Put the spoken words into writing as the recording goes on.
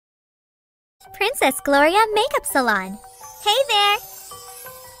Princess Gloria Makeup Salon. Hey there!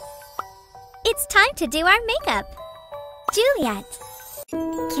 It's time to do our makeup. Juliet,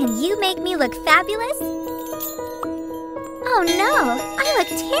 can you make me look fabulous? Oh no, I look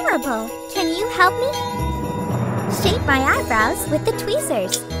terrible. Can you help me? Shape my eyebrows with the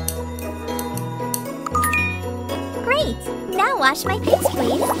tweezers. Great! Now wash my face,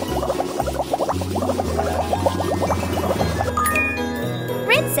 please.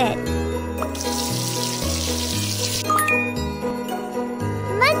 Rinse it.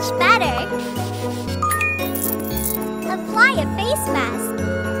 Much better. Apply a face mask.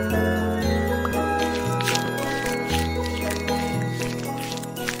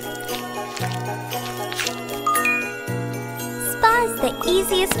 Spa is the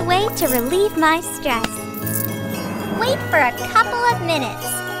easiest way to relieve my stress. Wait for a couple of minutes.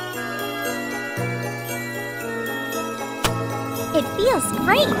 It feels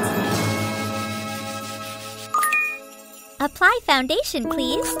great. Apply foundation,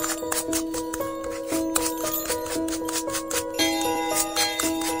 please.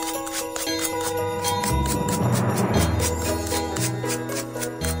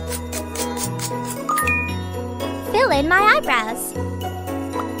 Fill in my eyebrows.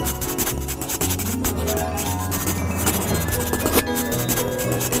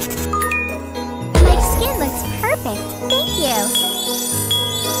 My skin looks perfect. Thank you.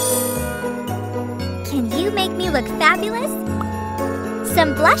 Can you make me look fabulous?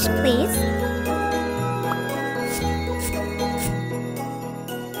 Some blush, please.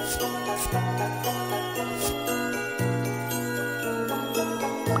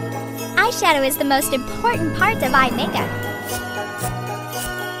 Eyeshadow is the most important part of eye makeup.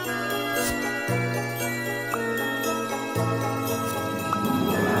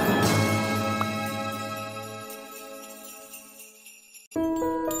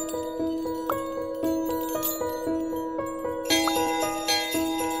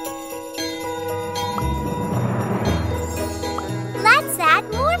 Let's add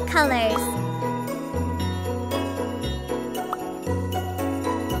more colors.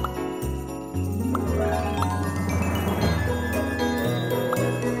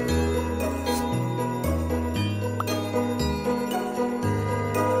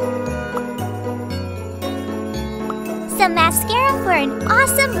 Some mascara for an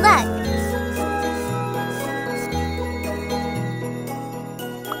awesome look.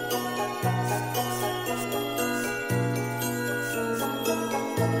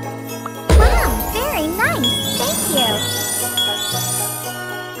 Wow, very nice. Thank you.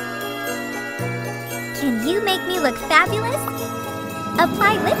 Can you make me look fabulous?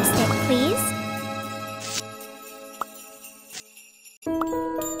 Apply lipstick, please.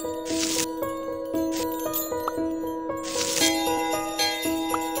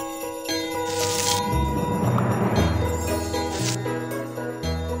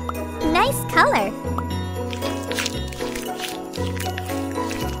 Nice color.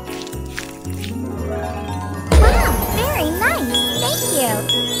 Wow, very nice. Thank you.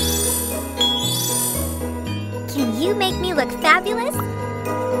 Can you make me look fabulous?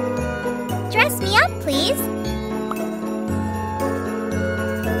 Dress me up, please.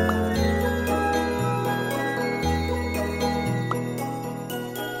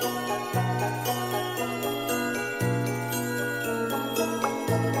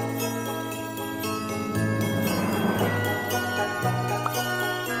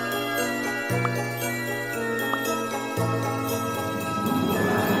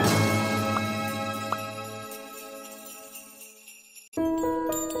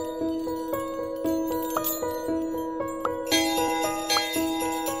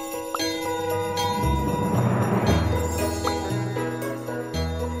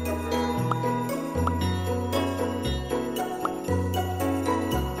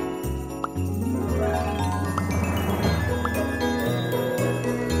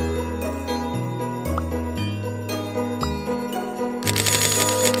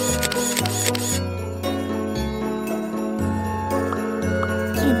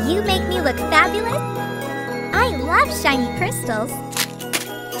 Can you make me look fabulous? I love shiny crystals.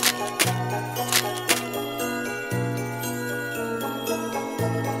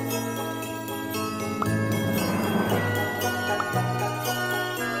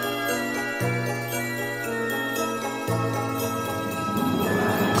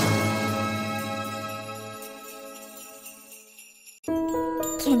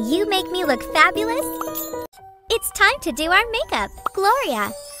 Can you make me look fabulous? It's time to do our makeup.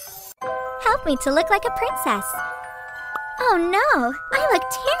 Gloria, help me to look like a princess. Oh no, I look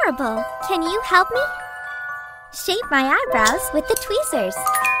terrible. Can you help me? Shape my eyebrows with the tweezers.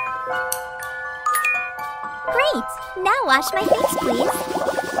 Great! Now wash my face, please.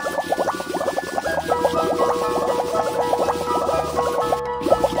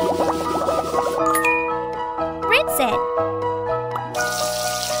 Rinse it.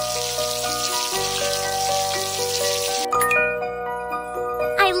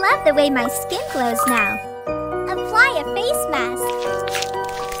 I love the way my skin glows now. Apply a face mask.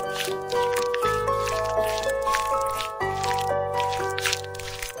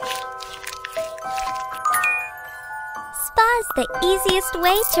 Spa's the easiest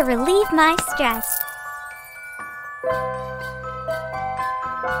way to relieve my stress.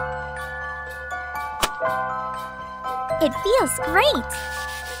 It feels great.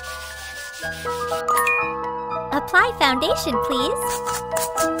 Apply foundation, please.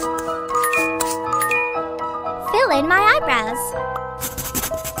 Fill in my eyebrows.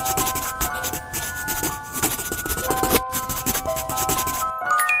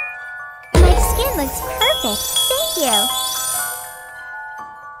 My skin looks perfect. Thank you.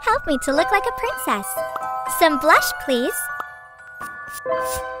 Help me to look like a princess. Some blush, please.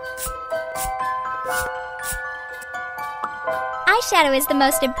 Eyeshadow is the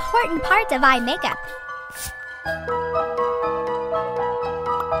most important part of eye makeup.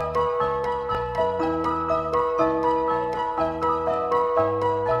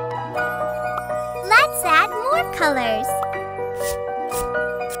 Let's add more colors.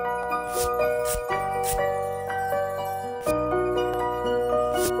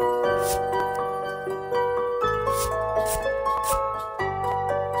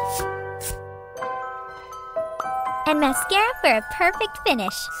 And mascara for a perfect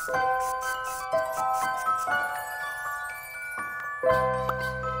finish.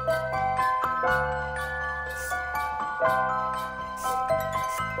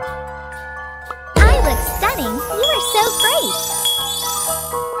 I look stunning. You are so great.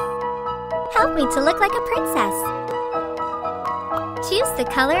 Help me to look like a princess. Choose the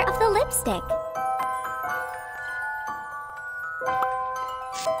color of the lipstick.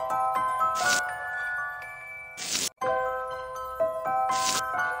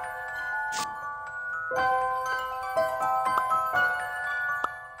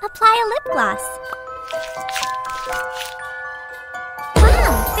 Apply a lip gloss.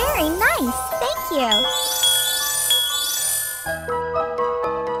 Wow, very nice. Thank you.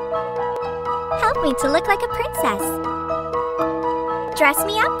 Help me to look like a princess. Dress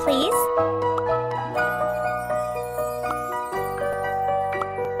me up, please.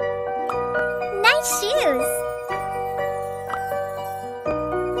 Nice shoes.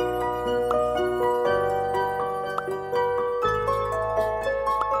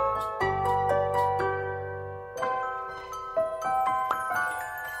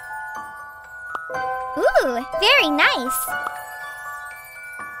 Ooh, very nice!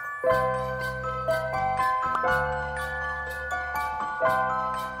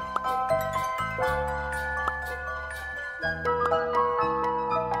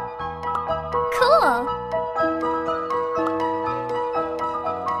 Cool!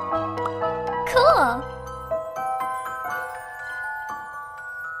 Cool!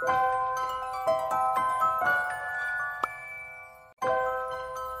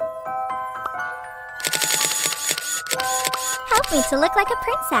 Help me to look like a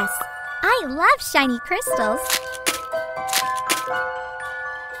princess. I love shiny crystals.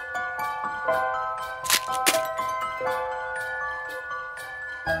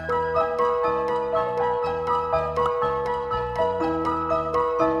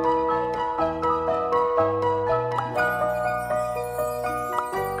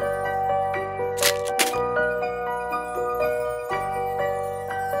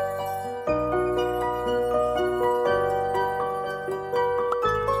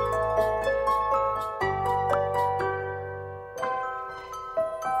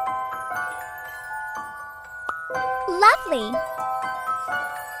 Lovely!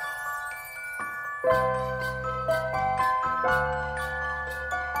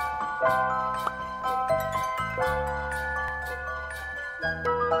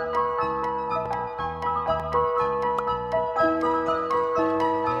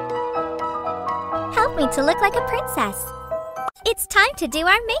 Help me to look like a princess. It's time to do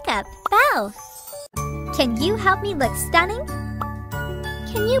our makeup. Belle, can you help me look stunning?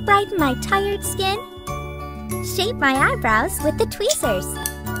 Can you brighten my tired skin? Shape my eyebrows with the tweezers.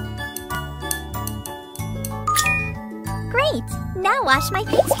 Great! Now wash my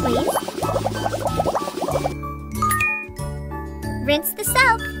face, please. Rinse the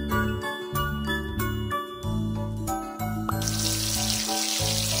soap.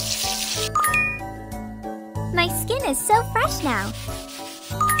 My skin is so fresh now.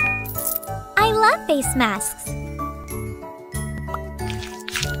 I love face masks.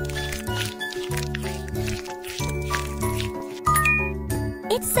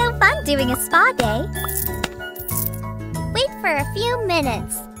 It's so fun doing a spa day. Wait for a few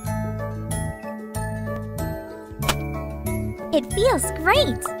minutes. It feels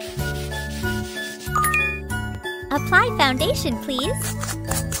great. Apply foundation, please.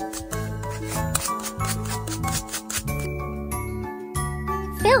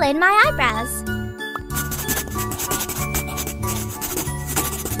 Fill in my eyebrows.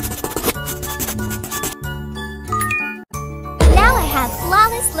 Now I have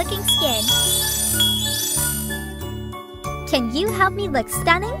flawless looking skin. Can you help me look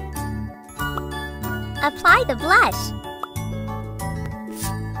stunning? Apply the blush.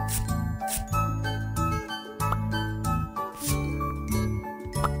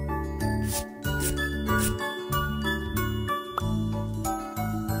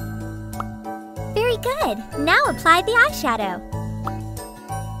 Very good. Now apply the eyeshadow.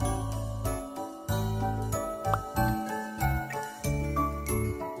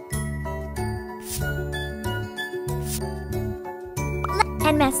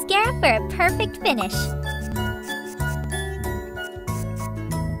 And mascara for a perfect finish.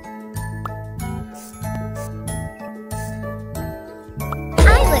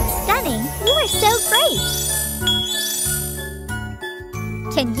 I look stunning. You are so great.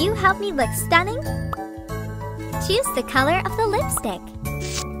 Can you help me look stunning? Choose the color of the lipstick.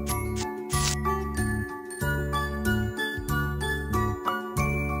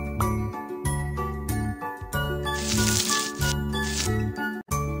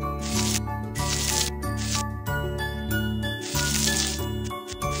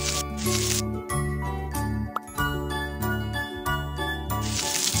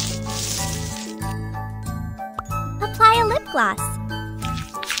 Apply a lip gloss.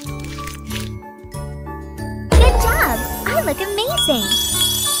 I look amazing!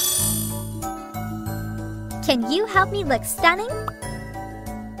 Can you help me look stunning?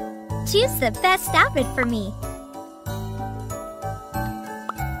 Choose the best outfit for me.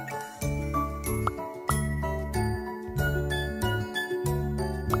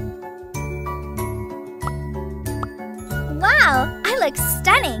 Wow! I look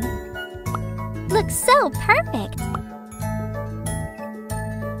stunning! Looks so perfect!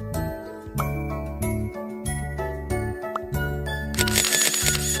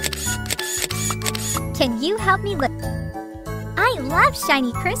 Can you help me look? I love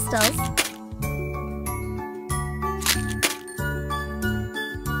shiny crystals.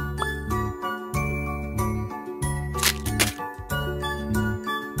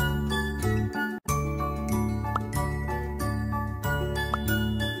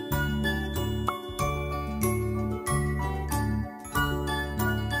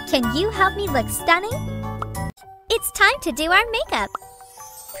 Can you help me look stunning? It's time to do our makeup.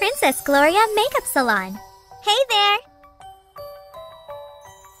 Princess Gloria Makeup Salon. Hey there!